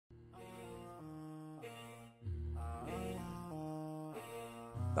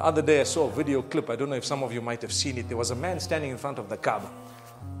The other day I saw a video clip, I don't know if some of you might have seen it. There was a man standing in front of the Kaaba.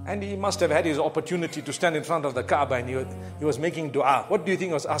 And he must have had his opportunity to stand in front of the Kaaba, and he was making dua. What do you think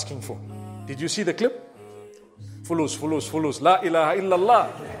he was asking for? Did you see the clip? Fulus, fulus, fulus. La ilaha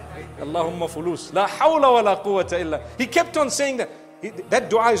illallah. Allahumma fulus. La hawla wa la quwwata illa. He kept on saying that. That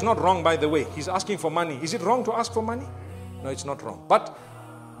dua is not wrong, by the way. He's asking for money. Is it wrong to ask for money? No, it's not wrong. But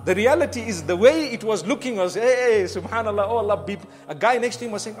the reality is the way it was looking was, hey, subhanallah, oh Allah, a guy next to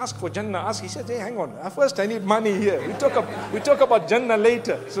him was saying, ask for Jannah, ask. He said, hey, hang on, first I need money here. We talk about Jannah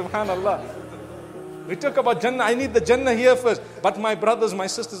later, subhanallah. We talk about Jannah, I need the Jannah here first. But my brothers, my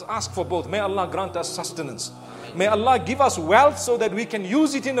sisters, ask for both. May Allah grant us sustenance. May Allah give us wealth so that we can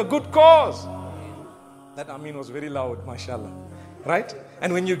use it in a good cause. That Ameen was very loud, mashallah. Right?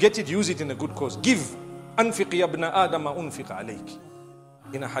 And when you get it, use it in a good cause. Give. Anfiq ya ibn Adam unfiq alayk.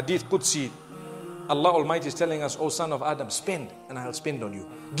 In a hadith Qudsi, Allah Almighty is telling us, O son of Adam, spend and I'll spend on you.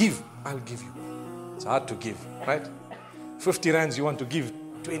 Give, I'll give you. It's hard to give, right? 50 rands you want to give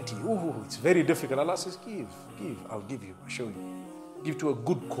 20. Ooh, it's very difficult. Allah says, give, I'll give you, I'll show you. Give to a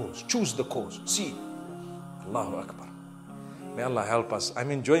good cause. Choose the cause. See. Allahu Akbar. May Allah help us. I'm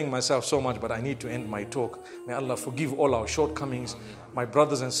enjoying myself so much, but I need to end my talk. May Allah forgive all our shortcomings. My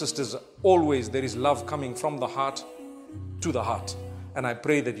brothers and sisters, always there is love coming from the heart to the heart. And I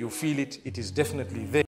pray that you feel it. It is definitely there.